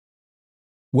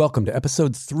Welcome to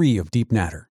episode 3 of Deep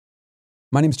Natter.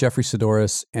 My name is Jeffrey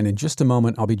Sidoris, and in just a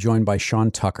moment, I'll be joined by Sean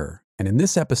Tucker. And in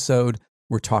this episode,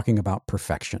 we're talking about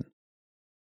perfection.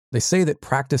 They say that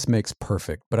practice makes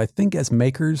perfect, but I think as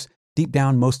makers, deep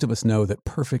down, most of us know that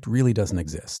perfect really doesn't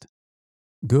exist.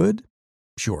 Good?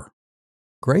 Sure.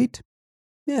 Great?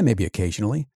 Yeah, maybe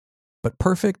occasionally. But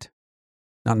perfect?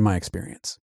 Not in my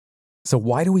experience. So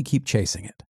why do we keep chasing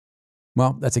it?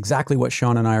 Well, that's exactly what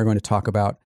Sean and I are going to talk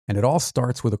about. And it all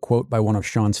starts with a quote by one of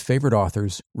Sean's favorite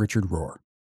authors, Richard Rohr.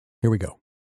 Here we go.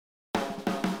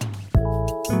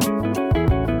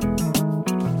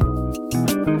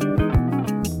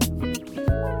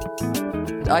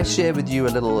 I shared with you a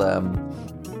little.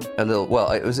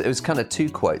 Well, it was kind of two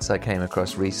quotes I came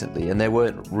across recently, and they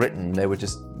weren't written. They were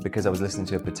just because I was listening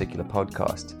to a particular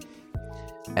podcast.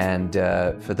 And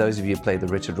for those of you who play the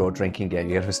Richard Rohr drinking game,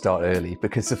 you got to start early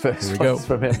because the first one's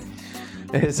from him.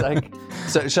 It's like,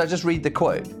 so should I just read the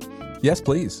quote? Yes,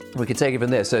 please. We can take it from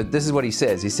there. So this is what he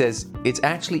says. He says, "It's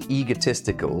actually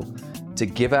egotistical to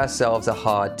give ourselves a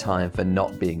hard time for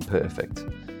not being perfect,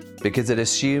 because it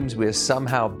assumes we're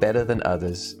somehow better than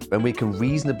others, and we can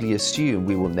reasonably assume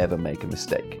we will never make a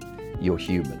mistake. You're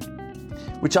human."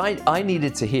 Which I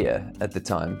needed to hear at the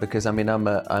time, because I mean I'm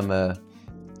a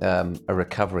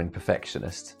recovering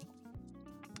perfectionist,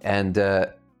 and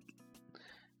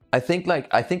I think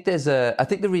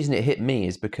the reason it hit me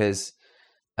is because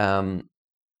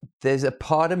there's a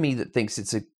part of me that thinks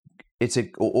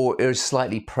or is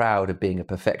slightly proud of being a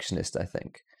perfectionist, I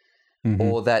think. Mm-hmm.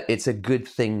 Or that it's a good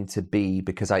thing to be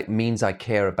because it means I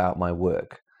care about my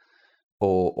work,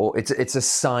 or it's a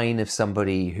sign of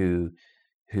somebody who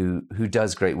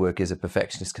does great work is a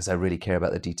perfectionist because I really care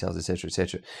about the details, etc.,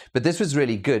 etc. But this was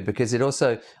really good because I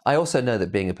also know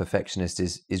that being a perfectionist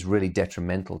is really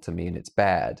detrimental to me, and it's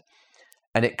bad.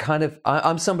 And it kind of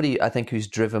I'm somebody I think who's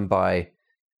driven by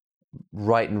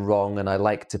right and wrong, and I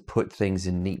like to put things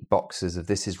in neat boxes of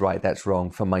this is right, that's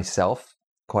wrong for myself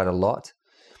quite a lot.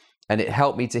 And it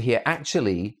helped me to hear,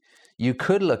 actually, you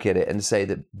could look at it and say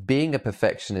that being a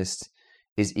perfectionist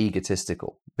is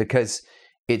egotistical because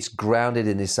it's grounded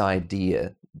in this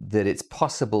idea that it's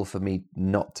possible for me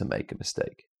not to make a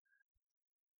mistake.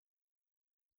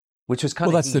 Which was kind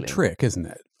of that's healing. The trick, isn't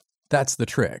it? That's the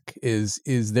trick, is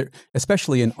there,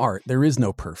 especially in art, there is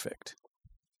no perfect.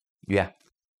 Yeah.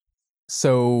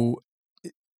 So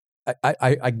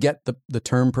I get the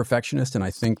term perfectionist, and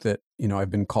I think that,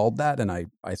 I've been called that, and I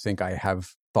think I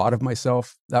have thought of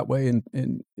myself that way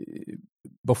in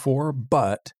before,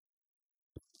 but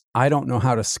I don't know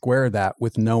how to square that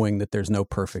with knowing that there's no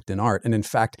perfect in art. And in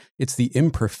fact, it's the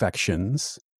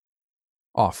imperfections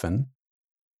often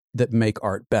that make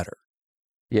art better.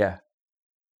 Yeah.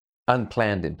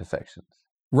 Unplanned imperfections.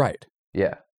 Right.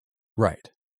 Yeah.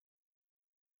 Right.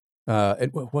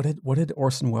 And what did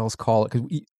Orson Welles call it?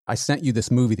 Because I sent you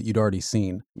this movie that you'd already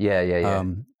seen. Yeah.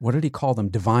 What did he call them?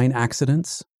 Divine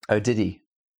accidents? Oh, did he?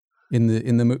 In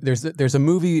the there's a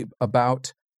movie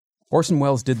about Orson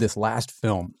Welles did this last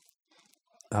film.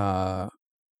 And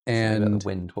the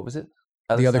Wind. What was it?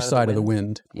 The Other Side of the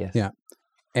Wind. Yes. Yeah.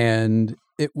 And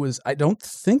it was, I don't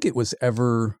think it was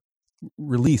ever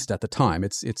released at the time.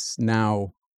 It's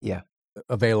now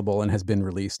available and has been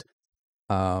released.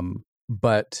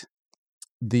 But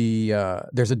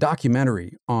there's a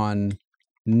documentary on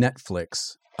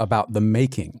Netflix about the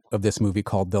making of this movie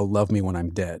called They'll Love Me When I'm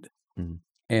Dead. Mm.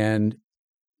 And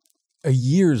a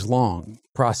years long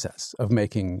process of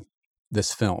making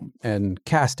this film, and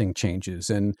casting changes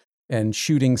and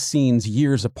shooting scenes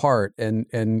years apart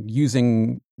and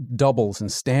using doubles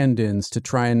and stand-ins to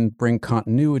try and bring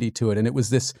continuity to it. And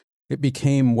it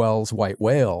became Welles' White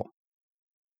Whale.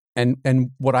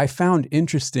 And what I found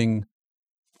interesting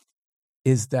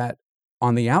is that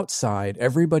on the outside,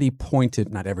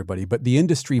 not everybody, but the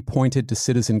industry pointed to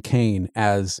Citizen Kane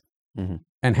as,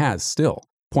 and has still,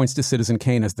 points to Citizen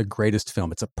Kane as the greatest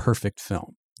film. It's a perfect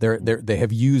film. They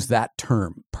have used that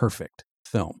term, perfect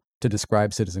film, to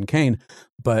describe Citizen Kane,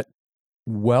 but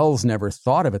Welles never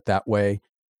thought of it that way.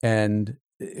 And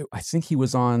I think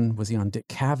was he on Dick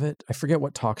Cavett? I forget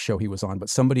what talk show he was on, but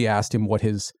somebody asked him what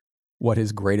his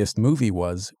greatest movie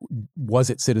was.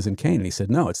 Was it Citizen Kane? And he said,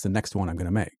 no, it's the next one I'm going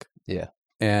to make. Yeah.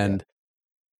 And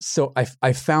so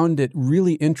I found it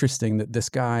really interesting that this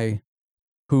guy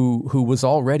who was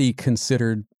already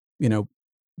considered,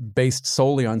 based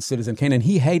solely on Citizen Kane, and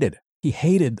he hated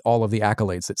all of the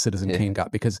accolades that Citizen Kane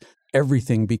got because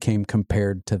everything became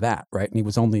compared to that, right? And he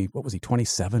was only,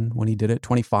 27 when he did it?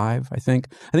 25, I think.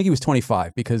 I think he was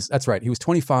 25 because, that's right, he was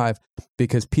 25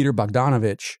 because Peter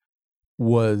Bogdanovich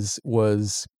was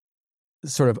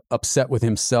sort of upset with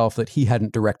himself that he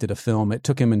hadn't directed a film. It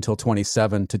took him until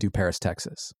 27 to do Paris,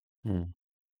 Texas.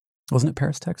 Wasn't it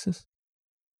Paris, Texas?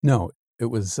 No, it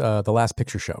was The Last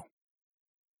Picture Show.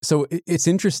 So it's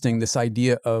interesting, this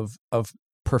idea of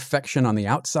perfection on the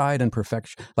outside and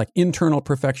perfection, like internal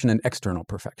perfection and external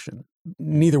perfection,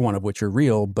 neither one of which are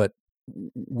real, but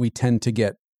we tend to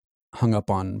get hung up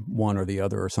on one or the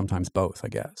other, or sometimes both, I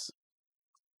guess.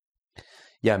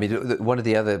 Yeah, I mean, one of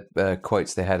the other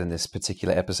quotes they had in this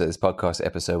particular episode, this podcast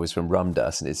episode, was from Ram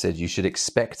Dass, and it said, "You should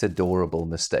expect adorable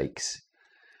mistakes,"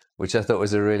 which I thought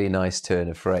was a really nice turn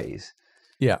of phrase.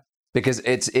 Yeah. Because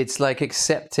it's like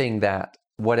accepting that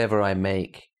whatever I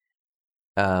make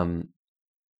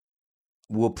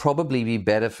will probably be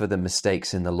better for the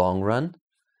mistakes in the long run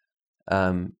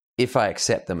if I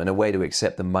accept them. And a way to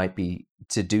accept them might be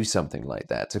to do something like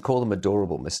that, to call them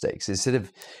adorable mistakes instead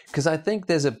of, because I think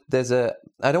there's a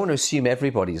I don't want to assume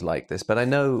everybody's like this, but I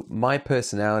know my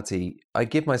personality, I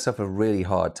give myself a really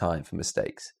hard time for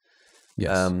mistakes.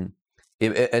 Yes.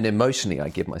 And emotionally, I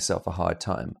give myself a hard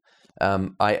time.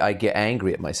 I get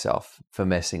angry at myself for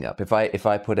messing up. If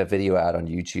I put a video out on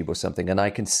YouTube or something and I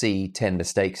can see 10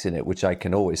 mistakes in it, which I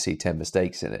can always see 10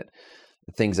 mistakes in it,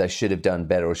 things I should have done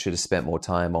better or should have spent more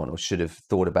time on or should have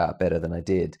thought about better than I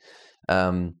did.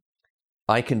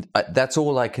 That's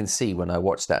all I can see when I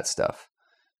watch that stuff,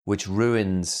 which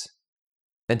ruins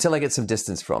until I get some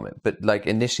distance from it. But like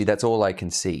initially, that's all I can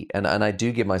see. And I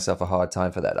do give myself a hard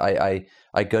time for that.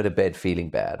 I go to bed feeling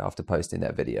bad after posting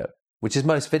that video, which is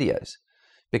most videos,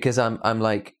 because I'm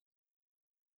like,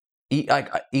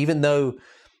 even though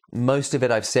most of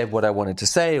it I've said what I wanted to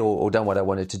say or done what I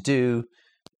wanted to do,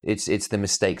 it's the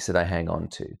mistakes that I hang on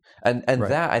to. And right.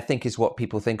 That I think is what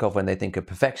people think of when they think of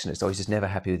perfectionist. Oh, he's just never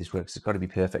happy with his work. It's got to be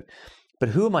perfect. But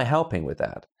who am I helping with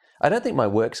that? I don't think my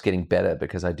work's getting better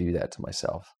because I do that to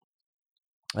myself.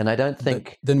 And I don't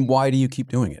think... Then why do you keep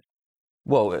doing it?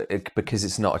 Well, because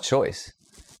it's not a choice.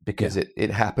 Because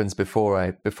it happens before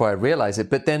I realize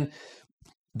it. But then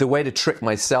the way to trick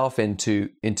myself into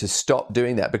stop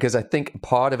doing that, because I think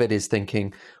part of it is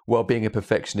thinking, well, being a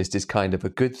perfectionist is kind of a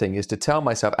good thing, is to tell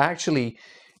myself, actually,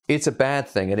 it's a bad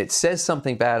thing, and it says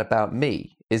something bad about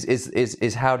me,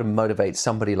 is how to motivate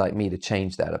somebody like me to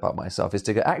change that about myself, is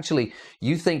to go, actually,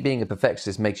 you think being a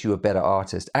perfectionist makes you a better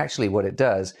artist. Actually, what it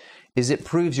does is it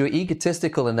proves you're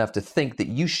egotistical enough to think that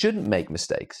you shouldn't make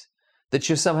mistakes, that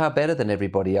you're somehow better than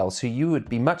everybody else, who you would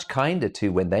be much kinder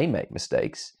to when they make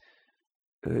mistakes.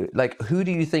 Like, who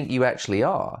do you think you actually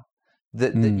are?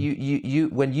 That you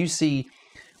when you see,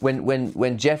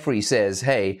 when Jeffrey says,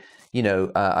 hey,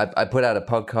 I put out a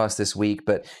podcast this week,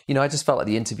 but, I just felt like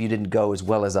the interview didn't go as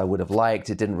well as I would have liked.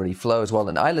 It didn't really flow as well.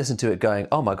 And I listened to it going,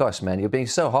 oh my gosh, man, you're being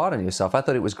so hard on yourself. I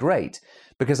thought it was great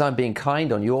because I'm being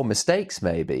kind on your mistakes,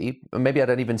 maybe. Or maybe I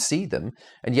don't even see them.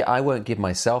 And yet I won't give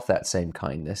myself that same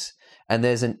kindness. And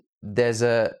there's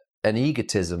an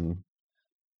egotism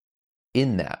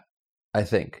in that, I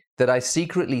think, that I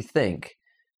secretly think,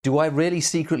 do I really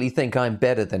secretly think I'm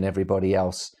better than everybody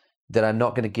else, that I'm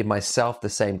not going to give myself the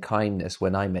same kindness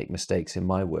when I make mistakes in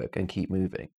my work and keep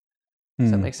moving?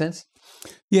 Does that make sense?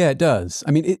 Yeah, it does.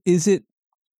 I mean, is it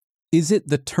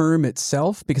the term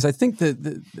itself? Because I think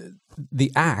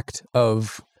the act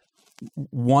of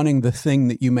wanting the thing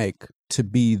that you make to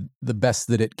be the best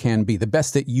that it can be, the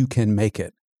best that you can make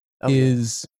it,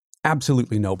 is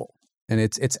absolutely noble. And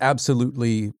it's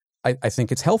absolutely, I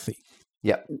think it's healthy.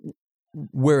 Yeah.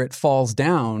 Where it falls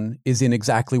down is in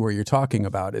exactly where you're talking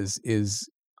about, is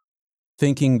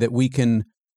thinking that we can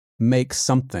make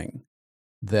something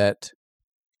that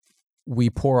we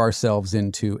pour ourselves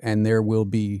into and there will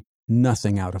be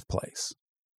nothing out of place.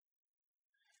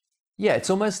 Yeah,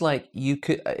 it's almost like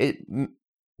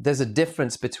there's a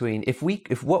difference between if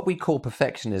what we call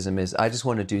perfectionism is I just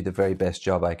want to do the very best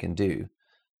job I can do.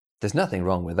 There's nothing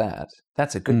wrong with that.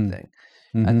 That's a good thing.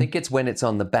 Mm-hmm. I think it's when it's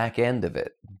on the back end of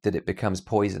it that it becomes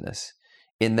poisonous,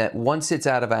 in that once it's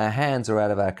out of our hands or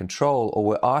out of our control, or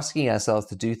we're asking ourselves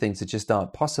to do things that just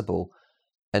aren't possible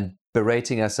and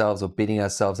berating ourselves or beating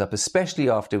ourselves up, especially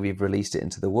after we've released it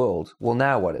into the world. Well,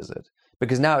 now what is it?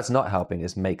 Because now it's not helping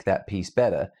us make that piece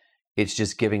better. It's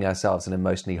just giving ourselves an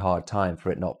emotionally hard time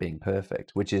for it not being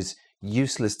perfect, which is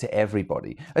useless to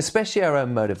everybody, especially our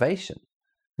own motivation.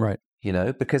 Right.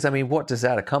 Because, I mean, what does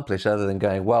that accomplish other than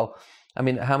going, well, I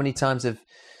mean, how many times have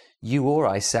you or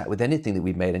I sat with anything that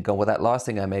we made and gone, well, that last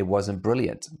thing I made wasn't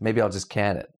brilliant. Maybe I'll just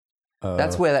can it.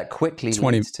 That's where that quickly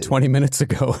leads to. 20 minutes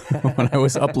ago when I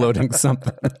was uploading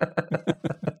something.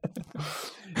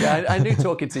 Yeah, I knew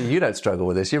talking to you, you don't struggle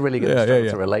with this. You're really going to struggle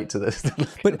to relate to this.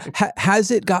 But has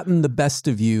it gotten the best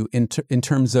of you in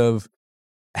terms of,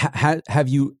 have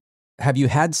you have you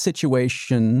had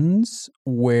situations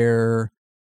where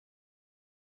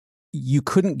you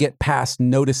couldn't get past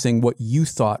noticing what you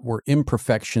thought were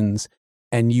imperfections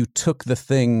and you took the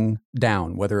thing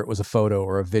down, whether it was a photo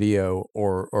or a video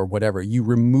or whatever? You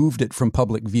removed it from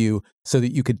public view so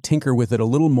that you could tinker with it a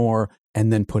little more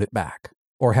and then put it back?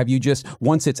 Or have you just,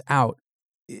 once it's out,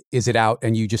 is it out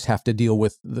and you just have to deal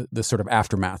with the sort of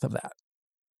aftermath of that?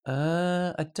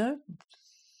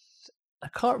 I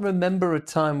can't remember a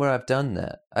time where I've done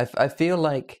that. I feel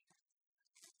like,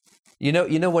 you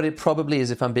know what it probably is,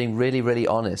 if I'm being really, really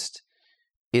honest,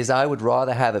 is I would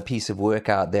rather have a piece of work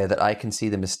out there that I can see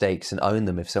the mistakes and own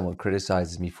them if someone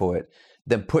criticizes me for it,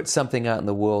 than put something out in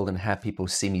the world and have people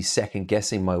see me second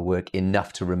guessing my work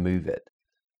enough to remove it.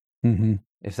 Mm-hmm.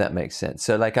 If that makes sense.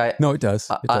 So like No, it does.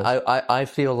 I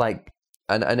feel like,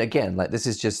 and again, like this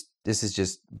is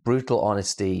just brutal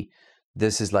honesty.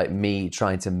 This is like me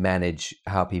trying to manage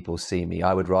how people see me.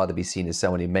 I would rather be seen as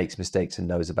someone who makes mistakes and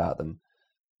knows about them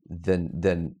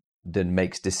than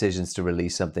makes decisions to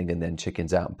release something and then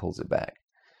chickens out and pulls it back.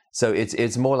 So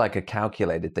it's more like a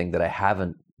calculated thing that I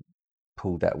haven't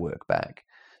pulled that work back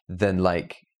than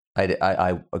like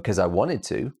I because I wanted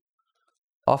to.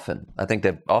 Often. I think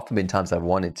there have often been times I've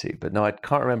wanted to, but no, I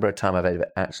can't remember a time I've ever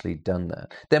actually done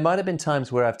that. There might have been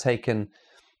times where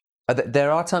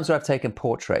there are times where I've taken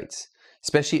portraits,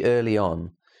 especially early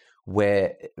on,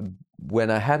 where when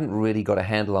I hadn't really got a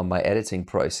handle on my editing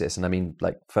process, and I mean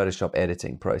like Photoshop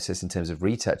editing process in terms of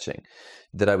retouching,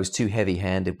 that I was too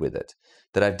heavy-handed with it,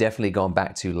 that I've definitely gone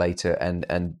back to later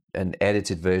and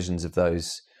edited versions of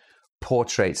those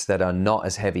portraits that are not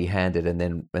as heavy-handed and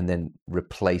then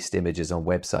replaced images on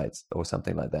websites or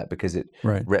something like that, because it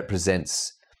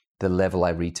represents the level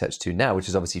I retouch to now, which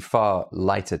is obviously far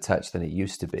lighter touch than it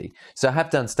used to be. So I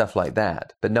have done stuff like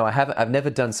that, but no, I've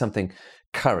never done something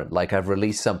current, like I've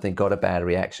released something, got a bad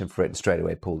reaction for it and straight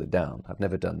away pulled it down. I've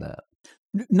never done that.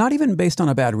 Not even based on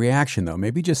a bad reaction, though.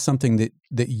 Maybe just something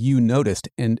that you noticed.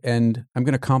 And I'm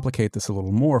going to complicate this a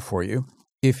little more for you.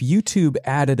 If YouTube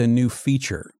added a new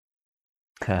feature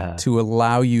to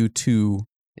allow you to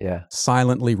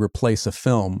silently replace a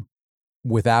film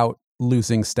without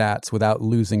losing stats, without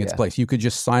losing its place, you could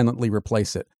just silently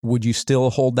replace it. Would you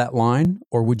still hold that line,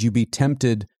 or would you be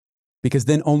tempted? Because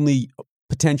then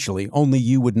potentially only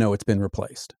you would know it's been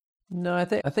replaced. No, I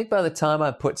think by the time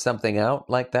I put something out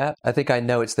like that, I think I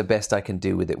know it's the best I can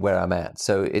do with it where I'm at.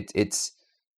 So it's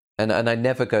and I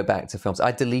never go back to films.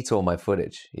 I delete all my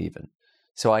footage even.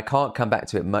 So I can't come back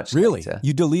to it much later.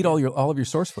 You delete all of your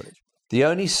source footage? The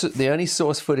only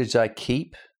source footage I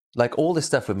keep, like all the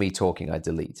stuff with me talking, I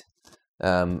delete,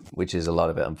 which is a lot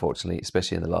of it, unfortunately,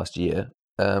 especially in the last year.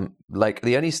 Like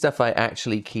the only stuff I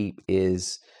actually keep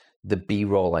is the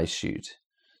B-roll I shoot.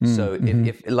 So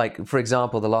if like, for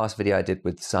example, the last video I did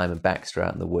with Simon Baxter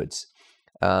out in the woods,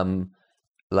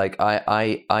 like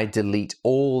I delete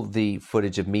all the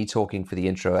footage of me talking for the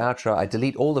intro outro. I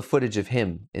delete all the footage of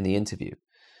him in the interview.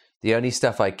 The only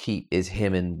stuff I keep is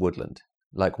him in woodland,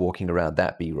 like walking around.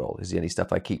 That B-roll is the only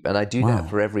stuff I keep. And I do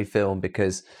that for every film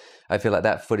because I feel like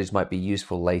that footage might be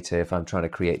useful later if I'm trying to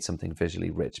create something visually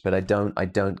rich. But I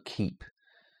don't keep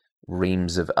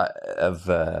reams of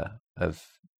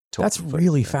That's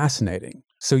really fascinating.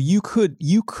 So you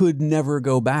could never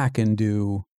go back and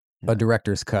do a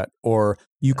director's cut, or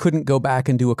you couldn't go back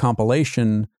and do a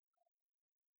compilation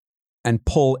and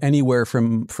pull anywhere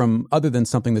from other than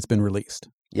something that's been released.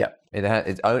 Yeah,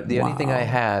 the only thing I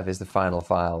have is the final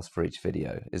files for each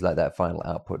video. Is like that final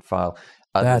output file.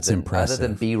 That's impressive. Other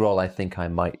than B-roll, I think I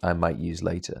might use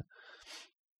later.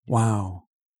 Wow.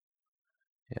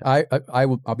 Yeah.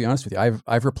 I'll be honest with you.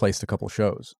 I've replaced a couple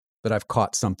shows that I've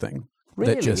caught something.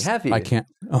 Really? That just, have you? I can't.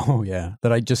 Oh yeah,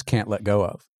 that I just can't let go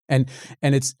of. And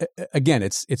it's again,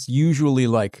 it's usually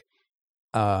like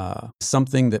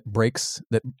something that breaks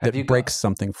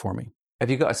something for me. Have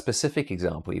you got a specific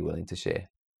example you're willing to share?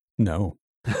 No.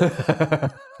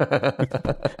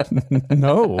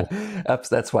 No.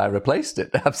 That's why I replaced it.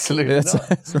 Absolutely not.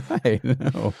 That's right.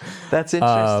 No. That's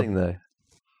interesting though.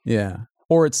 Yeah.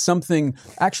 Or it's something.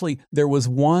 Actually, there was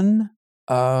one,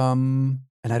 and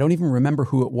I don't even remember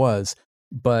who it was,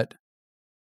 but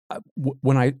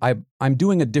when I'm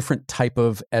doing a different type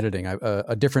of editing,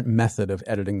 a different method of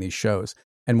editing these shows,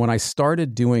 and when I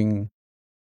started doing,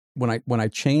 when I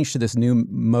changed to this new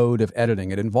mode of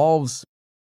editing, it involves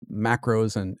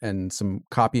macros and some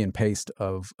copy and paste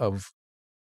of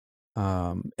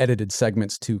edited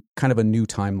segments to kind of a new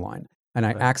timeline, and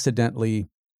I accidentally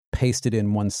pasted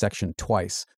in one section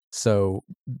twice. So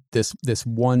this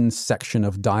one section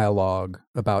of dialogue,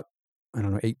 about, I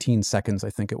don't know, 18 seconds, I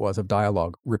think it was, of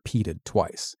dialogue repeated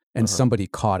twice. and somebody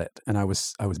caught it, and I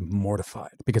was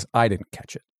mortified because I didn't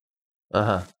catch it.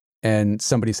 And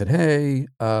somebody said, "Hey,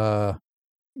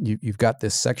 you've got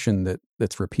this section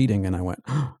that's repeating," and I went,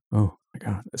 "Oh my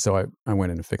God!" So I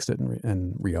went in and fixed it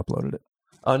and re-uploaded it.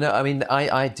 Oh no, I mean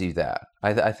I do that.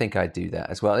 I think I do that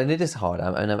as well, and it is hard.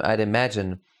 And I'd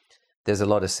imagine there's a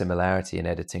lot of similarity in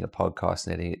editing a podcast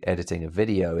and editing a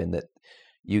video, in that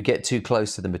you get too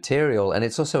close to the material, and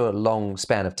it's also a long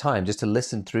span of time. Just to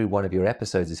listen through one of your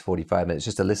episodes is 45 minutes,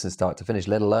 just to listen start to finish,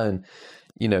 let alone,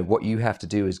 what you have to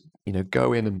do is,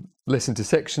 go in and listen to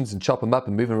sections and chop them up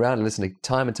and move them around and listen to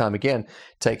time and time again.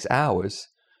 It takes hours.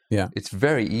 Yeah. It's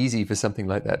very easy for something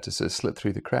like that to sort of slip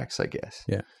through the cracks, I guess.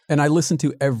 Yeah. And I listen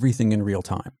to everything in real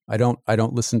time. I don't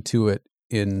listen to it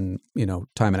in,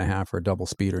 time and a half or double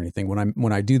speed or anything.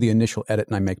 When I do the initial edit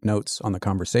and I make notes on the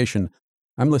conversation,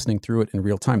 I'm listening through it in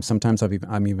real time. Sometimes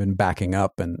I'm even backing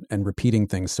up and repeating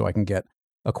things so I can get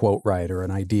a quote right or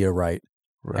an idea right.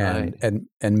 Right. And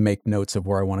make notes of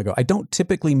where I want to go. I don't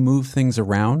typically move things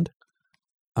around.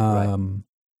 Right.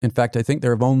 In fact, I think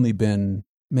there have only been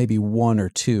maybe one or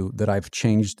two that I've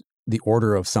changed the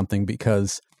order of something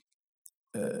because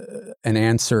an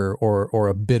answer or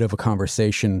a bit of a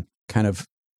conversation kind of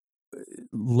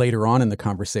later on in the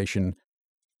conversation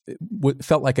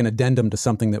felt like an addendum to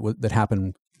something that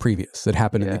happened previous, that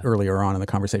happened earlier on in the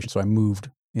conversation. So I moved,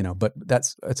 but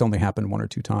it's only happened one or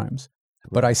two times.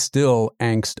 But I still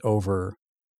angst over,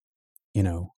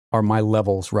 are my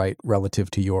levels right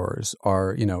relative to yours?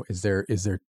 Is there,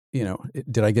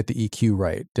 did I get the EQ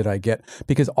right?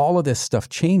 Because all of this stuff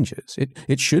changes.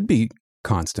 It should be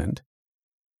constant,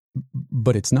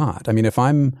 but it's not. I mean, if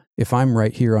I'm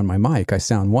right here on my mic, I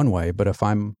sound one way, but if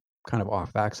I'm kind of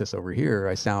off axis over here,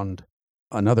 I sound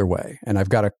another way. And I've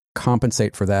got to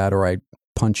compensate for that, or I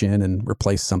punch in and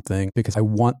replace something because I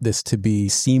want this to be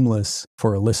seamless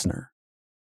for a listener.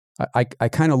 I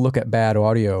kind of look at bad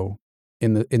audio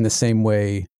in the same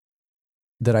way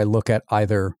that I look at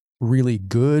either really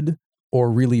good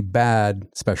or really bad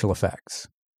special effects,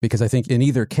 because I think in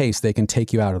either case they can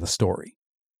take you out of the story.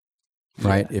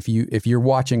 Right? Yeah. If you're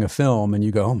watching a film and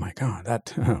you go, "Oh my God,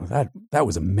 that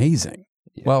was amazing."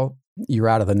 Yeah. Well, you're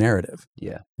out of the narrative.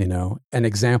 Yeah. An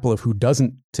example of who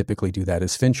doesn't typically do that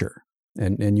is Fincher.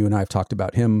 And you and I have talked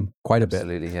about him quite a bit.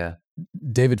 Absolutely, yeah.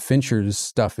 David Fincher's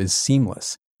stuff is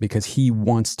seamless because he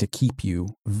wants to keep you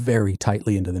very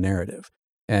tightly into the narrative.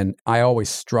 And I always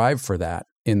strive for that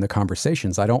in the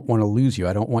conversations. I don't want to lose you.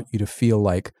 I don't want you to feel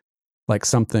like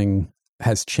something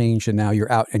has changed and now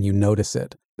you're out and you notice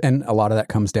it. And a lot of that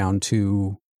comes down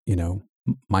to,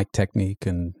 mic technique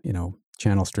and,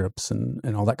 channel strips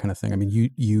and all that kind of thing. I mean,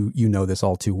 you know this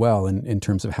all too well in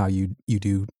terms of how you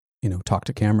do, talk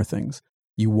to camera things.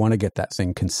 You want to get that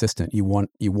thing consistent. You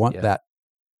want that.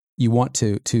 You want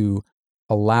to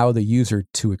allow the user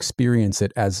to experience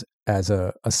it as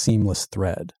a seamless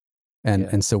thread.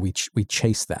 And so we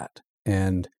chase that.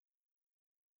 And,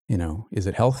 is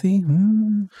it healthy?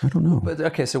 I don't know. But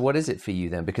okay, so what is it for you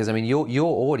then? Because I mean,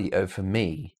 your audio for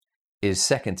me is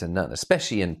second to none,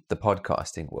 especially in the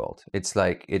podcasting world. It's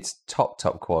like, it's top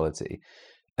quality.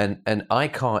 And I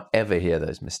can't ever hear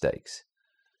those mistakes.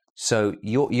 So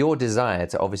your desire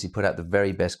to obviously put out the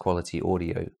very best quality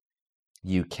audio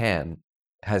you can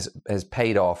has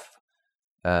paid off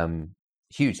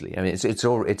hugely. I mean, it's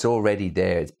already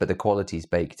there, but the quality's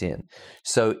baked in.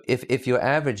 So if your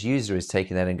average user is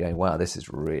taking that and going, "Wow, this is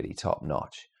really top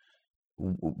notch,"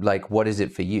 like, what is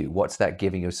it for you? What's that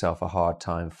giving yourself a hard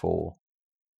time for?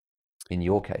 In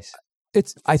your case,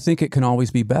 I think it can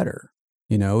always be better.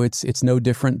 It's no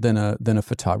different than a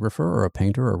photographer or a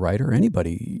painter or a writer,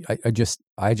 anybody.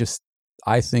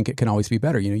 I think it can always be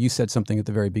better. You said something at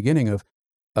the very beginning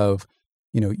of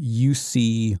you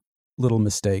see little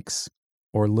mistakes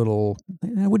or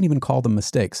I wouldn't even call them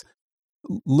mistakes,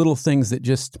 little things that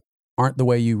just aren't the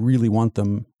way you really want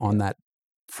them on that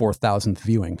 4,000th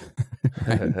viewing.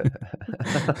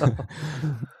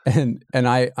 and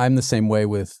I'm the same way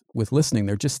with listening.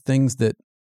 They're just things that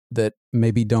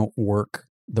maybe don't work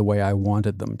the way I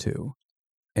wanted them to.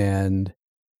 And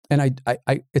I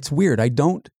it's weird. I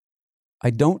don't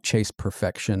chase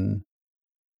perfection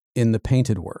in the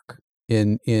painted work,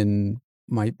 in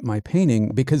my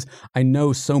painting, because I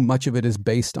know so much of it is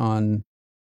based on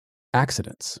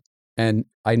accidents. And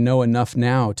I know enough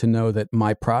now to know that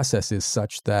my process is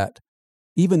such that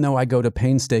even though I go to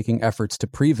painstaking efforts to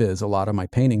previs a lot of my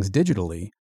paintings digitally,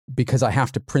 because I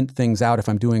have to print things out if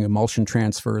I'm doing emulsion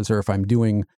transfers or if I'm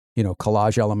doing,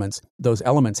 collage elements, those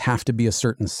elements have to be a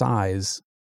certain size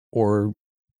or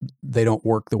they don't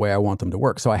work the way I want them to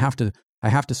work. So I have to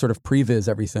sort of previs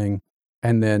everything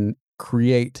and then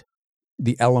create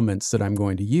the elements that I'm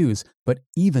going to use. But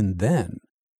even then,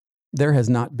 there has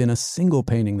not been a single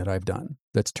painting that I've done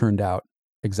that's turned out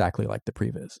exactly like the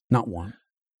previs. Not one.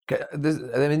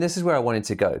 This is where I wanted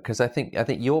to go, because I think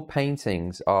your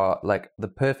paintings are like the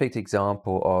perfect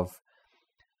example of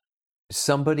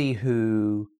somebody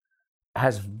who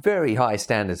has very high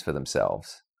standards for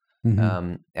themselves,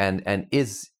 and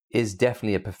is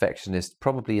definitely a perfectionist,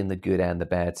 probably in the good and the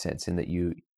bad sense, in that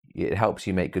it helps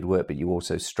you make good work, but you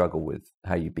also struggle with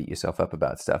how you beat yourself up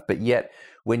about stuff. But yet,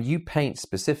 when you paint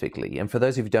specifically, and for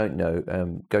those of you who don't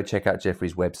know, go check out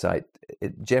Jeffrey's website.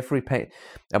 Jeffrey paint.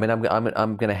 I mean,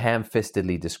 I'm going to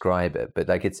ham-fistedly describe it, but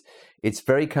like it's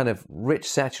very kind of rich,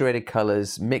 saturated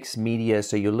colors, mixed media.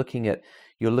 So you're looking at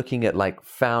like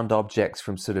found objects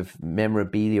from sort of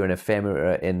memorabilia and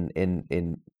ephemera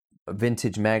in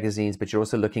vintage magazines, but you're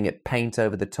also looking at paint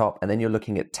over the top, and then you're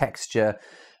looking at texture.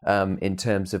 In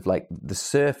terms of like the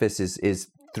surface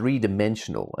is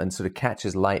three-dimensional and sort of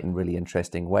catches light in really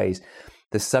interesting ways.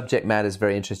 The subject matter is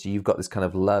very interesting. You've got this kind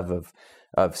of love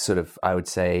of sort of, I would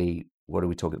say, what are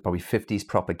we talking? Probably 50s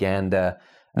propaganda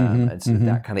and sort of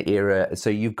that kind of era. So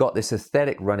you've got this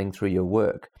aesthetic running through your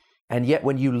work, and yet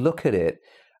when you look at it,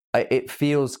 it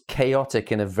feels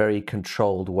chaotic in a very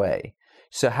controlled way.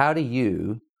 So how do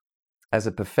you, as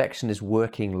a perfectionist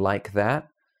working like that,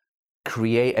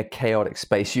 create a chaotic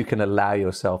space you can allow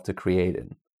yourself to create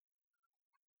in?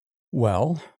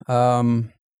 Well,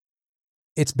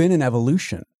 it's been an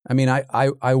evolution. I mean,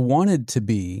 I wanted to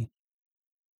be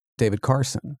David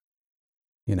Carson.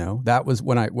 You know, that was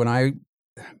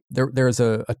there's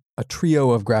a trio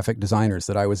of graphic designers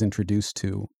that I was introduced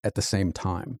to at the same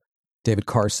time: David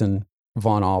Carson,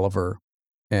 Vaughn Oliver,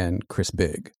 and Chris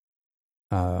Bigg,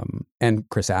 and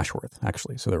Chris Ashworth,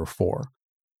 actually. So there were four.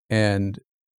 And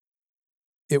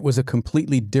it was a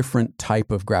completely different type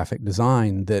of graphic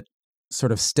design that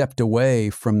sort of stepped away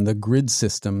from the grid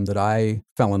system that I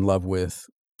fell in love with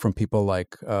from people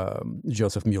like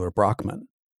Joseph Mueller-Brockman.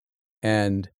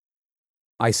 And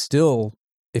I still,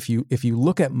 if you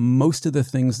look at most of the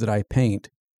things that I paint,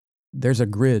 there's a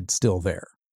grid still there,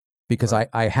 because right.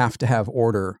 I have to have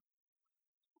order.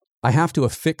 I have to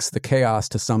affix the chaos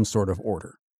to some sort of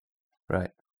order.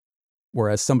 Right.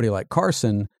 Whereas somebody like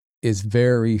Carson is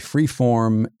very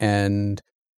freeform, and,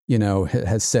 you know,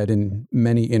 has said in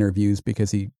many interviews,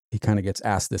 because he kind of gets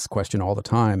asked this question all the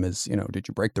time, is, you know, did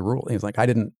you break the rule? And he's like, I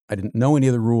didn't know any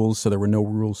of the rules, so there were no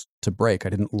rules to break. I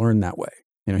didn't learn that way.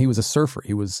 You know, he was a surfer.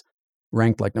 He was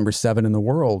ranked like number 7 in the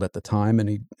world at the time, and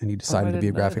he decided to be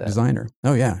a graphic designer.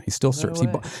 Oh yeah, he still surfs.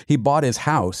 He bought his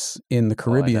house in the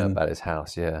Caribbean. I know about his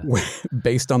house, yeah.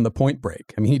 Based on the Point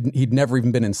Break. I mean, he'd never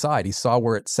even been inside. He saw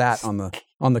where it sat on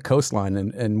the coastline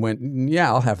and went, yeah,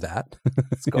 I'll have that.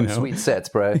 It's got sweet sets,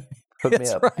 bro. Hook me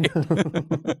up.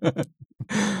 Right.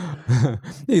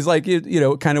 He's like, you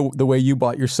know, kind of the way you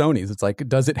bought your Sonys. It's like,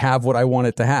 does it have what I want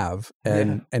it to have?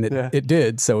 And it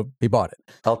did, so he bought it.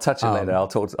 I'll touch it later. I'll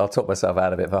talk myself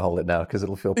out of it if I hold it now, because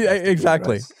it'll feel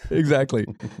exactly.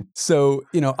 So,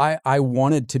 you know, I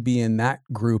wanted to be in that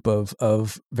group of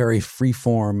very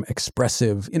freeform,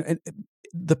 expressive, you know,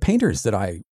 the painters that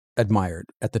I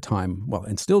admired at the time, well,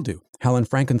 and still do, Helen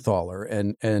Frankenthaler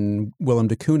and Willem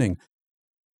de Kooning.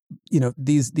 You know,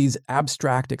 these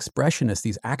abstract expressionists,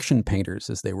 these action painters,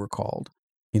 as they were called,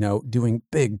 you know, doing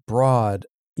big, broad,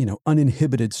 you know,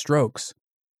 uninhibited strokes,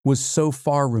 was so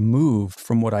far removed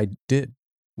from what I did,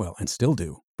 well, and still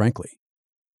do, frankly.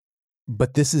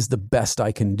 But this is the best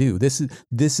I can do. This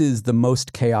is the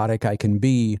most chaotic I can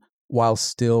be, while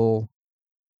still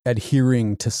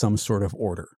adhering to some sort of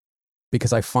order,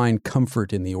 because I find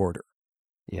comfort in the order.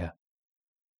 Yeah.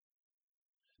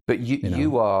 But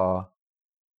you are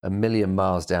a million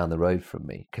miles down the road from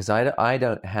me, because I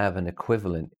don't have an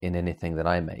equivalent in anything that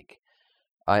I make.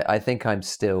 I think I've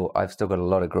still got a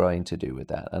lot of growing to do with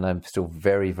that, and I'm still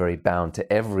very, very bound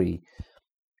to every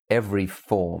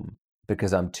form,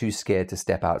 because I'm too scared to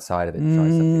step outside of it and try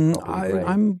something properly great.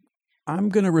 I'm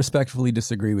going to respectfully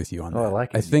disagree with you on that. Oh, I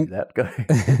like it. I think that.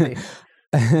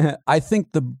 I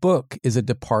think the book is a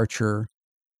departure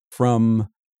from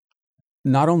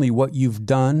not only what you've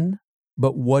done,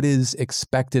 but what is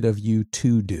expected of you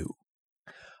to do.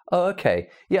 Oh, okay.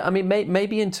 Yeah, I mean,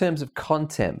 maybe in terms of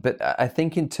content, but I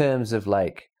think in terms of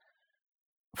like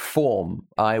form,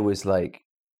 I was like,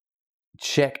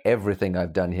 check everything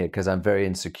I've done here, because I'm very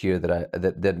insecure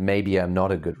that maybe I'm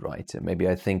not a good writer. Maybe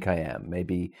I think I am.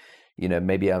 Maybe, you know,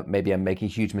 maybe I'm making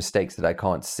huge mistakes that I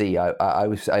can't see.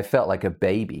 I felt like a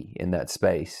baby in that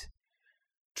space,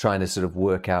 trying to sort of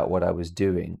work out what I was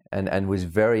doing, and was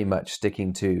very much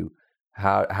sticking to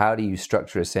how do you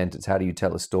structure a sentence? How do you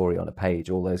tell a story on a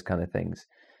page? All those kind of things.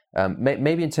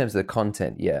 Maybe in terms of the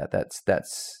content, yeah,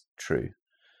 that's true.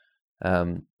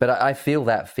 But I feel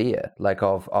that fear, like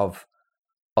of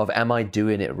am I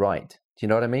doing it right? Do you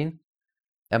know what I mean?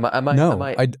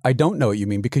 I don't know what you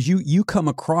mean, because you come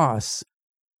across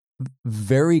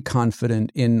very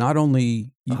confident in not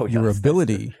only your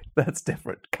ability. That's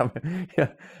different. Yeah,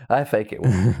 I fake it.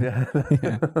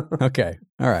 Yeah. Okay.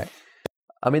 All right.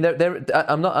 I mean,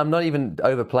 I'm not even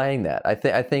overplaying that.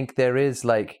 I think there is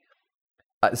like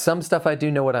some stuff I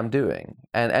do know what I'm doing,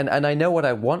 and I know what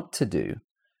I want to do,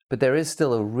 but there is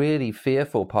still a really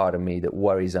fearful part of me that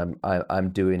worries I'm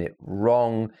doing it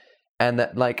wrong. And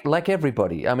that like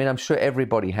everybody, I mean, I'm sure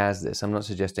everybody has this. I'm not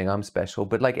suggesting I'm special,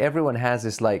 but like everyone has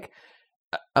this, like,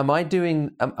 am I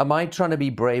trying to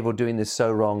be brave or doing this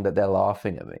so wrong that they're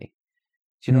laughing at me?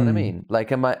 Do you know what I mean?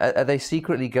 Like, are they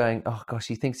secretly going, oh gosh,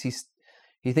 he thinks he's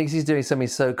doing something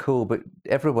so cool, but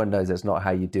everyone knows that's not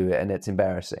how you do it, and it's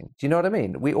embarrassing. Do you know what I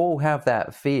mean? We all have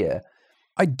that fear.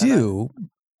 I do.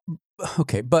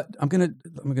 Okay, but I'm gonna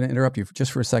interrupt you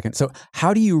just for a second. So,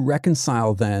 how do you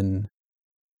reconcile then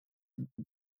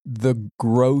the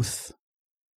growth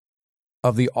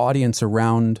of the audience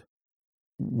around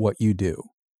what you do?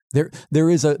 There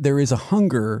is a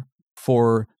hunger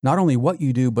for not only what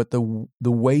you do, but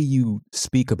the way you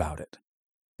speak about it,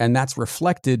 and that's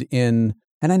reflected in.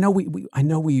 And I know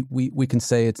we can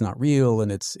say it's not real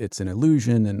and it's an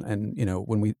illusion, and you know,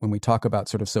 when we talk about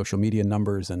sort of social media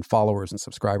numbers and followers and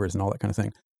subscribers and all that kind of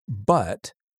thing,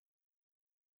 but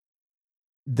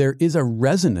there is a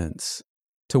resonance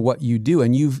to what you do,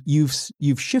 and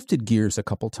you've shifted gears a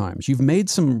couple times. You've made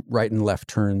some right and left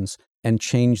turns and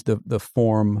changed the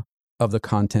form of the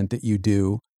content that you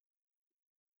do,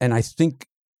 and I think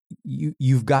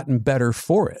you've gotten better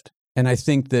for it. And I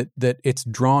think that it's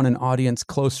drawn an audience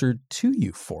closer to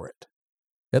you for it.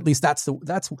 At least that's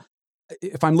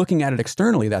if I'm looking at it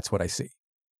externally, that's what I see.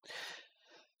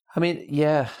 I mean,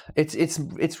 yeah,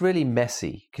 it's really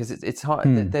messy because it's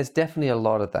hard. There's definitely a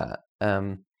lot of that.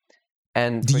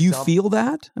 And do you feel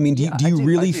that? I mean, do you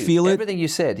really feel it? Everything you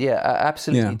said, yeah, I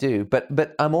absolutely do.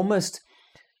 But I'm almost,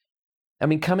 I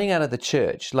mean, coming out of the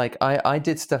church, like I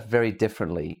did stuff very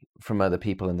differently from other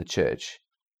people in the church.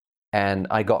 And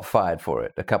I got fired for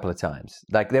it a couple of times.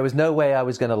 Like, there was no way I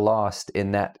was going to last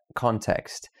in that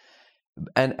context.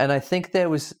 And I think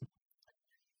it's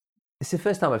the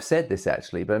first time I've said this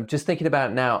actually, but I'm just thinking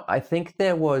about it now. I think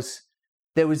there was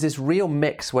this real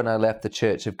mix when I left the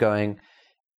church of going,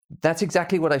 that's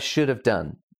exactly what I should have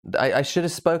done. I should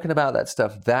have spoken about that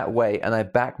stuff that way, and I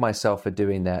back myself for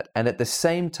doing that. And at the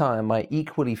same time, I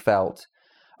equally felt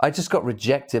I just got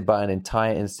rejected by an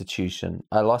entire institution.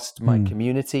 I lost my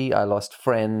community. I lost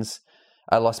friends.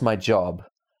 I lost my job.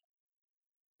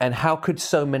 And how could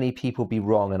so many people be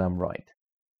wrong and I'm right?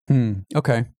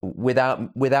 Okay.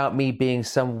 Without me being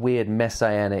some weird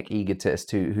messianic egotist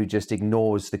who just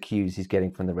ignores the cues he's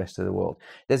getting from the rest of the world.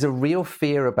 There's a real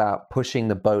fear about pushing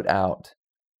the boat out,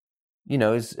 you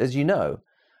know, as you know,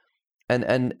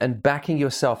 and backing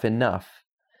yourself enough.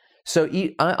 So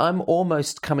I'm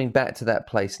almost coming back to that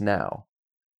place now,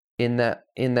 in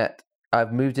that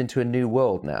I've moved into a new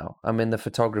world now. I'm in the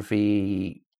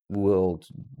photography world,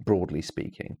 broadly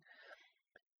speaking.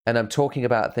 And I'm talking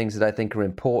about things that I think are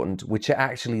important, which are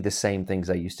actually the same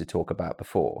things I used to talk about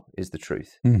before, is the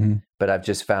truth. Mm-hmm. But I've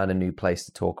just found a new place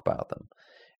to talk about them.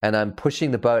 And I'm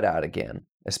pushing the boat out again,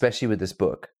 especially with this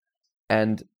book.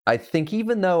 And I think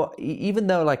even though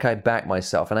like I back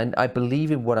myself and I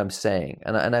believe in what I'm saying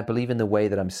and I believe in the way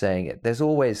that I'm saying it, there's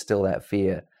always still that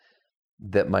fear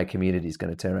that my community is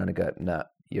going to turn around and go, "Nah,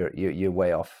 you're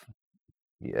way off.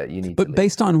 Yeah, you need." But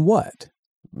based on what?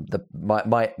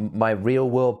 My real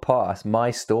world past,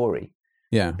 my story.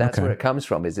 Yeah, that's where it comes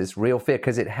from. Is this real fear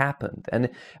because it happened, and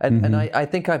I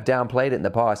think I've downplayed it in the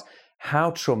past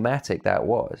how traumatic that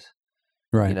was.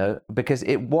 Right. You know, because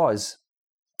it was.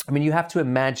 I mean, you have to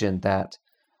imagine that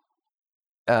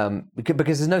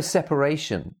because there's no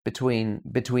separation between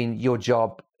your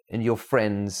job and your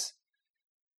friends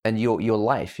and your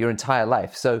life, your entire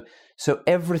life. So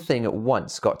everything at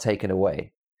once got taken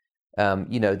away.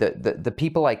 You know, the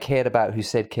people I cared about who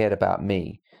said cared about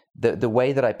me, the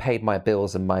way that I paid my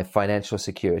bills and my financial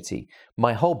security,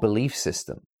 my whole belief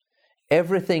system,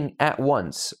 everything at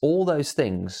once, all those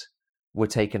things were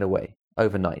taken away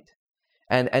overnight.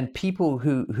 And people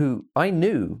who I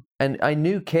knew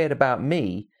cared about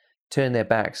me turned their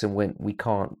backs and went, "We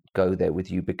can't go there with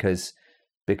you because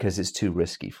it's too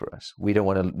risky for us. We don't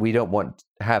want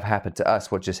to have happen to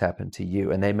us what just happened to you."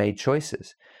 And they made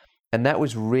choices. And that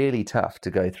was really tough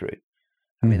to go through.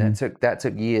 I mean, that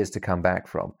took years to come back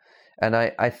from. And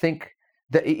I think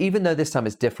even though this time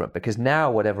it's different, because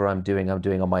now whatever I'm doing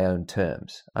on my own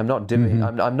terms. I'm not doing,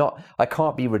 I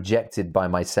can't be rejected by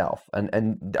myself,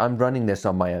 and I'm running this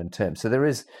on my own terms. So there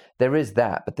is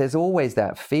that, but there's always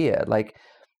that fear, like,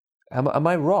 am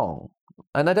I wrong?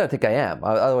 And I don't think I am,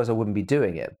 otherwise I wouldn't be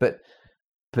doing it. But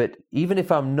even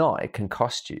if I'm not, it can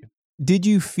cost you. Did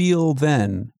you feel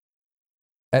then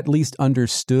at least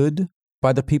understood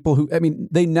by the people who, I mean,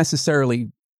 they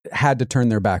necessarily had to turn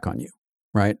their back on you,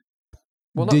 right?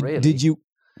 Well, not really. Did you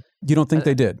don't think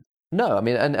they did? No, I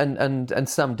mean, and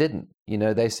some didn't. You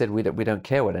know, they said we don't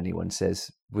care what anyone says.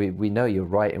 We know you're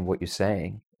right in what you're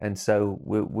saying, and so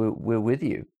we're with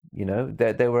you. You know,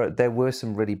 there were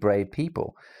some really brave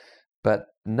people, but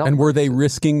not. And were they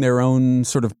risking their own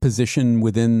sort of position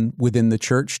within the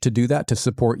church to do that, to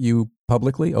support you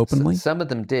publicly, openly? Some of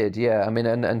them did, yeah. I mean,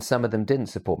 and some of them didn't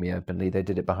support me openly. They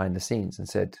did it behind the scenes and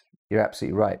said, "You're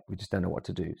absolutely right. We just don't know what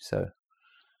to do." So.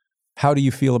 How do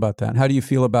you feel about that? How do you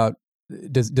feel about,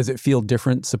 does it feel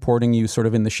different supporting you sort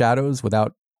of in the shadows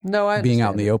without being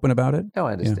out in the open about it? No,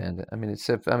 I understand it. I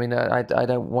mean, I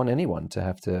don't want anyone to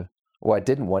have to, or I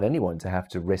didn't want anyone to have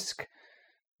to risk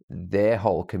their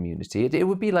whole community. It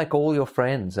would be like all your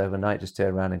friends overnight just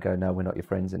turn around and go, "No, we're not your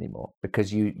friends anymore,"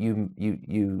 because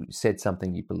you said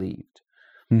something you believed.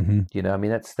 Mm-hmm. You know, I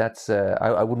mean, that's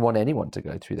I wouldn't want anyone to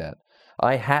go through that.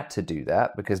 I had to do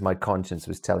that because my conscience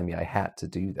was telling me I had to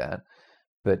do that.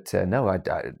 But no,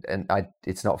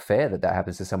 it's not fair that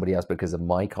happens to somebody else because of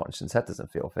my conscience. That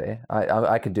doesn't feel fair.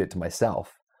 I can do it to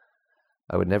myself.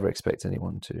 I would never expect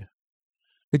anyone to.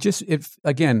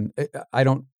 I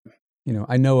don't,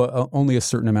 I know only a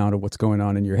certain amount of what's going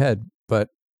on in your head, but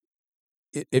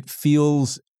it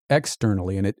feels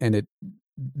externally and it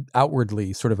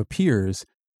outwardly sort of appears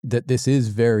that this is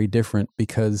very different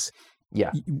because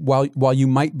while you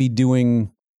might be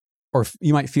doing, or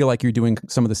you might feel like you're doing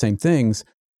some of the same things,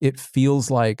 it feels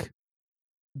like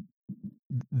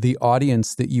the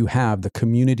audience that you have, the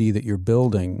community that you're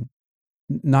building,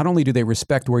 not only do they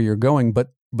respect where you're going,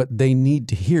 but they need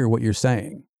to hear what you're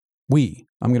saying.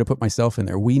 I'm going to put myself in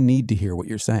there. We need to hear what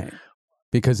you're saying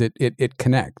because it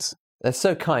connects. That's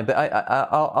so kind, but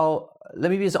I'll let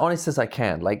me be as honest as I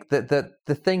can. Like the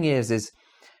thing is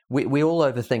we all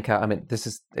overthink. I mean, this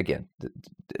is again.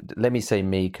 Let me say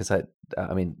me because I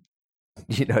mean,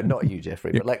 not you,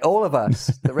 Jeffrey, but like all of us,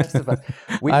 the rest of us.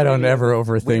 I don't ever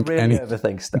overthink anything.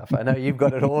 Overthink stuff. I know you've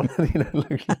got it all.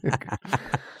 Look,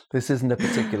 this isn't a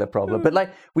particular problem, but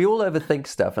like we all overthink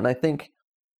stuff, and I think,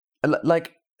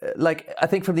 like I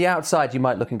think from the outside you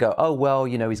might look and go, oh well,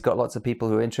 he's got lots of people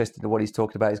who are interested in what he's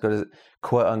talking about. He's got a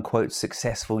quote unquote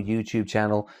successful YouTube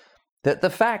channel.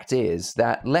 The fact is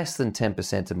that less than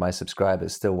 10% of my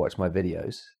subscribers still watch my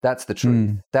videos. That's the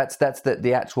truth. That's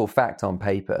the actual fact on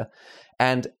paper.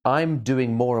 And I'm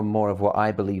doing more and more of what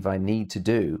I believe I need to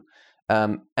do.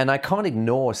 And I can't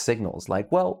ignore signals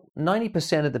like, well,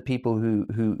 90% of the people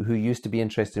who used to be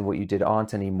interested in what you did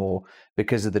aren't anymore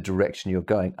because of the direction you're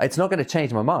going. It's not going to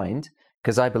change my mind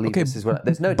because I believe this is what,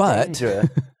 there's no danger.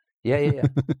 Yeah.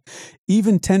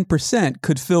 Even 10%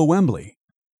 could fill Wembley.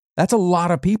 That's a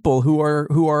lot of people who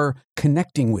are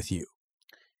connecting with you.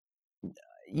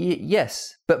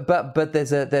 Yes, but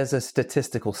there's a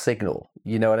statistical signal.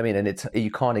 You know what I mean? And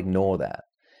you can't ignore that.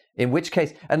 In which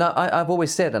case, and I've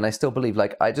always said, and I still believe,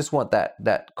 like I just want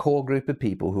that core group of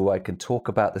people who I can talk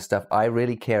about the stuff I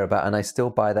really care about, and I still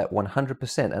buy that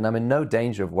 100%. And I'm in no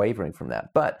danger of wavering from that.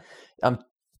 But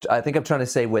I think I'm trying to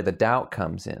say where the doubt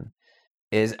comes in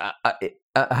is,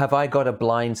 have I got a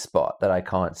blind spot that I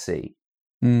can't see?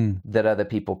 That other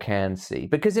people can see.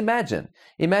 Because imagine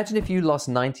if you lost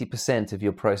 90% of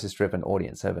your process-driven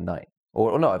audience overnight,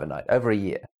 or not overnight, over a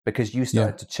year, because you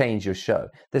started to change your show.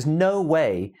 There's no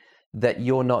way that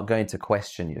you're not going to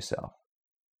question yourself.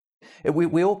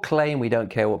 We all claim we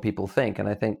don't care what people think, and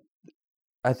I think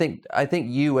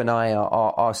you and I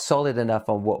are solid enough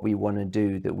on what we want to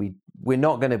do that we're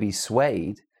not going to be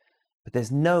swayed, but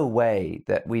there's no way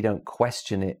that we don't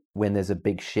question it when there's a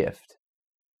big shift.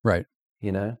 Right.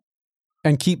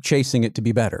 And keep chasing it to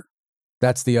be better.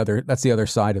 That's the other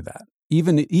side of that.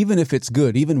 Even if it's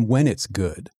good, even when it's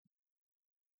good,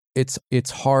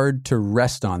 it's hard to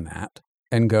rest on that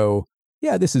and go,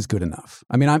 yeah, this is good enough.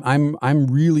 I mean, I'm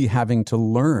really having to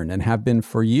learn, and have been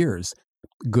for years,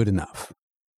 good enough.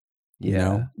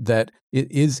 That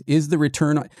it is the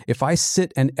return. If I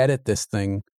sit and edit this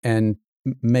thing and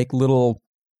make little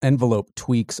envelope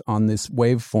tweaks on this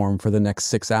waveform for the next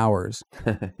 6 hours,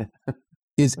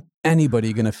 is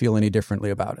anybody going to feel any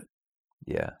differently about it?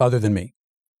 Yeah. Other than me?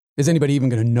 Is anybody even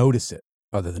going to notice it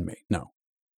other than me? No.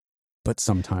 But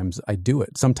sometimes I do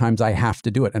it. Sometimes I have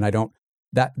to do it. And I don't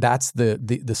that's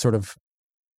the sort of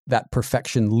that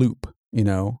perfection loop,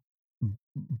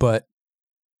 but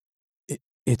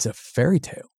it's a fairy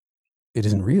tale. It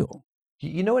isn't real.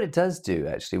 You know what it does do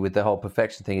actually with the whole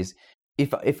perfection thing is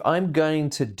if I'm going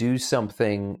to do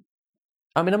something,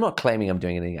 I mean, I'm not claiming I'm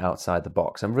doing anything outside the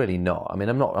box. I'm really not. I mean,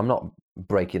 I'm not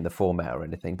breaking the format or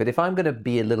anything, but if I'm going to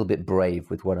be a little bit brave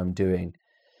with what I'm doing,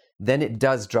 then it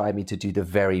does drive me to do the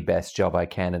very best job I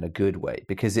can in a good way,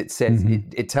 because it says,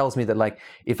 it tells me that, like,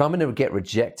 if I'm going to get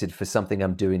rejected for something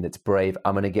I'm doing that's brave,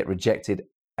 I'm going to get rejected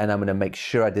and I'm going to make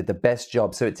sure I did the best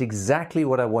job. So it's exactly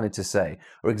what I wanted to say,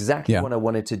 or exactly what I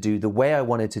wanted to do, the way I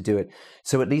wanted to do it.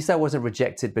 So at least I wasn't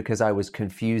rejected because I was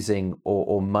confusing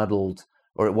or muddled,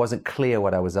 or it wasn't clear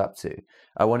what I was up to.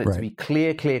 I wanted to be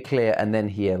clear, and then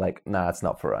hear, like, nah, it's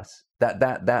not for us. That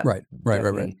right.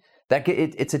 That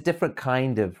it's a different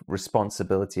kind of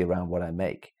responsibility around what I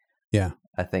make. Yeah,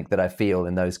 I think that I feel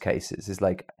in those cases is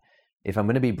like, if I'm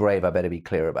going to be brave, I better be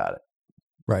clear about it.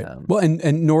 Right. Well,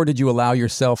 and nor did you allow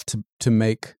yourself to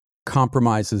make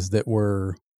compromises that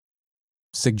were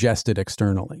suggested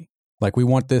externally. Like, we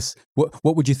want this. What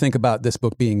would you think about this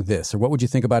book being this, or what would you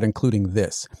think about including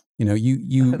this?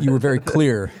 You were very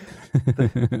clear.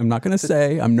 I'm not going to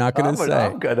say. I'm not going to say.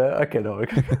 Okay,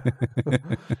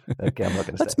 I'm not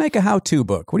going to say. Let's make a how-to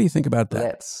book. What do you think about that?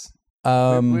 Let's. We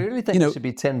really think there should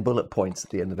be 10 bullet points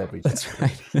at the end of every chapter. That's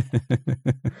right.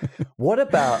 What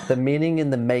about the meaning in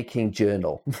the making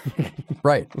journal?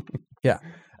 Right. Yeah.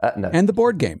 No. And the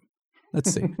board game.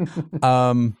 Let's see.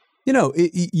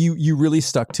 You really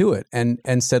stuck to it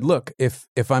and said, look, if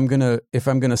I'm gonna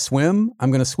swim,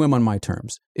 I'm gonna swim on my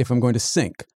terms. If I'm going to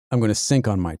sink, I'm going to sink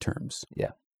on my terms.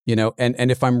 Yeah. And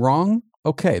if I'm wrong,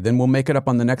 okay, then we'll make it up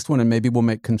on the next one, and maybe we'll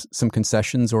make some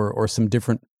concessions or some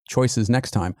different choices next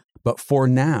time. But for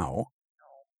now,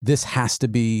 this has to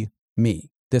be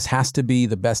me. This has to be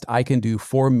the best I can do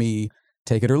for me.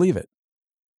 Take it or leave it.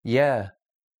 Yeah.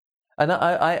 And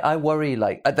I worry,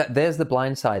 like, there's the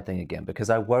blind side thing again, because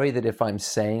I worry that if I'm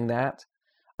saying that,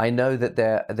 I know that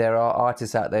there are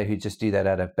artists out there who just do that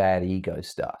out of bad ego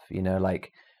stuff,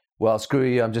 like, well, screw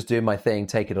you, I'm just doing my thing,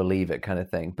 take it or leave it kind of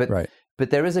thing.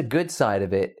 But there is a good side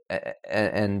of it,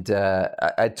 and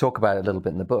I talk about it a little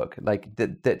bit in the book. Like,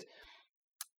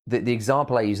 the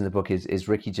example I use in the book is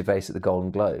Ricky Gervais at the Golden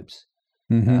Globes.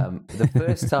 Mm-hmm. The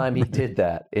first time he did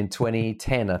that in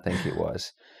 2010, I think it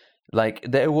was, like,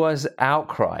 there was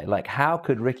outcry. Like, how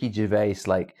could Ricky Gervais,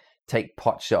 like, take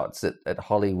pot shots at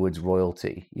Hollywood's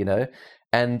royalty,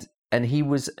 And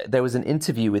there was an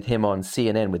interview with him on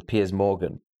CNN with Piers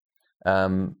Morgan,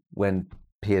 when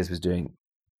Piers was doing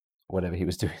whatever he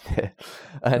was doing there.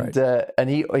 And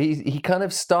he kind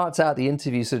of starts out the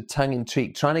interview sort of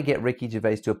tongue-in-cheek, trying to get Ricky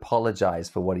Gervais to apologize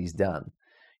for what he's done.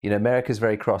 America's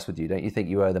very cross with you. Don't you think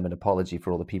you owe them an apology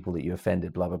for all the people that you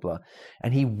offended, blah, blah, blah.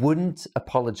 And he wouldn't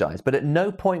apologize. But at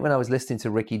no point when I was listening to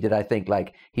Ricky did I think,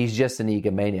 like, he's just an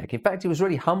egomaniac. In fact, he was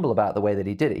really humble about the way that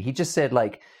he did it. He just said,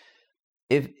 like,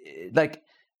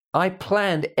 I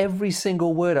planned every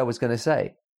single word I was going to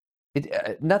say.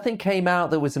 Nothing came out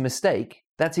that was a mistake.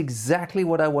 That's exactly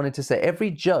what I wanted to say.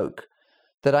 Every joke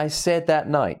that I said that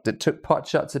night that took pot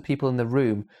shots at people in the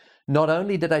room, not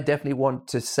only did I definitely want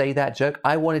to say that joke,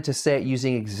 I wanted to say it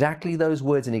using exactly those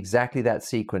words in exactly that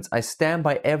sequence. I stand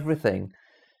by everything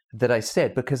that I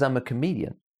said because I'm a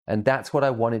comedian, and that's what I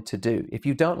wanted to do. If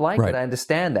you don't like it, I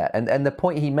understand that. And the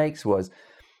point he makes was,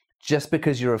 just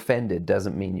because you're offended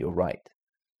doesn't mean you're right.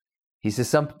 He says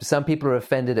some people are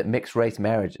offended at mixed race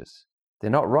marriages. They're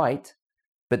not right,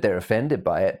 but they're offended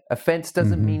by it. Offense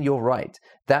doesn't mean you're right.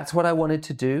 That's what I wanted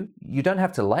to do. You don't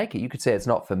have to like it. You could say it's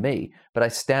not for me, but I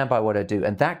stand by what I do.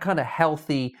 And that kind of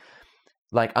healthy,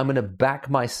 like, I'm going to back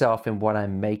myself in what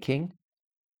I'm making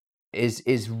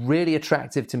is really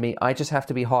attractive to me. I just have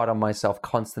to be hard on myself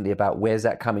constantly about where's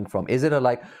that coming from. Is it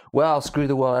well, screw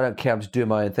the world, I don't care, I'm just doing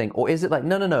my own thing? Or is it like,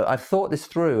 no, I've thought this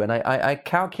through and I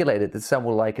calculated that some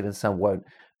will like it and some won't,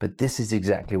 but this is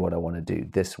exactly what I want to do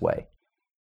this way.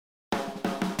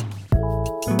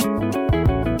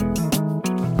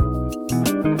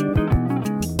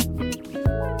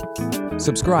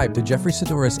 Subscribe to Jeffrey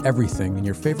Sadora's Everything in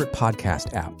your favorite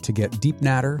podcast app to get Deep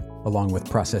Natter, along with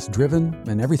Process Driven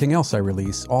and everything else I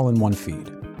release, all in one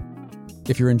feed.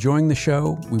 If you're enjoying the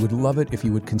show, we would love it if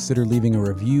you would consider leaving a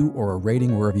review or a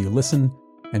rating wherever you listen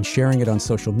and sharing it on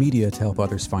social media to help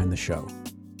others find the show.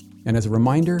 And as a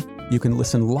reminder, you can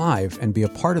listen live and be a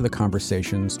part of the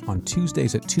conversations on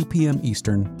Tuesdays at 2 p.m.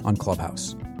 Eastern on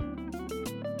Clubhouse.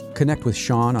 Connect with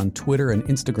Sean on Twitter and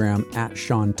Instagram at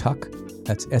Sean Tuck.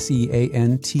 That's SeanTuck,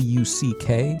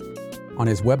 on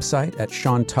his website at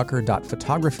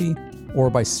seantucker.photography, or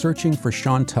by searching for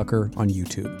Sean Tucker on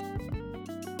YouTube.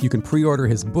 You can pre-order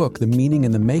his book, The Meaning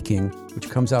in the Making, which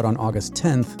comes out on August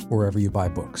 10th, wherever you buy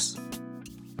books.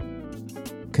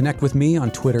 Connect with me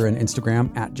on Twitter and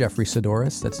Instagram at Jeffrey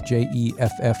Saddoris, that's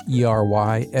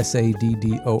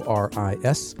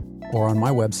JeffreySaddoris, or on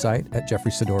my website at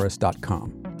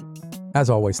jeffreysaddoris.com. As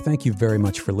always, thank you very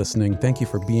much for listening. Thank you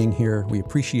for being here. We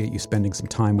appreciate you spending some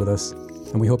time with us,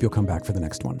 and we hope you'll come back for the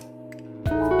next one.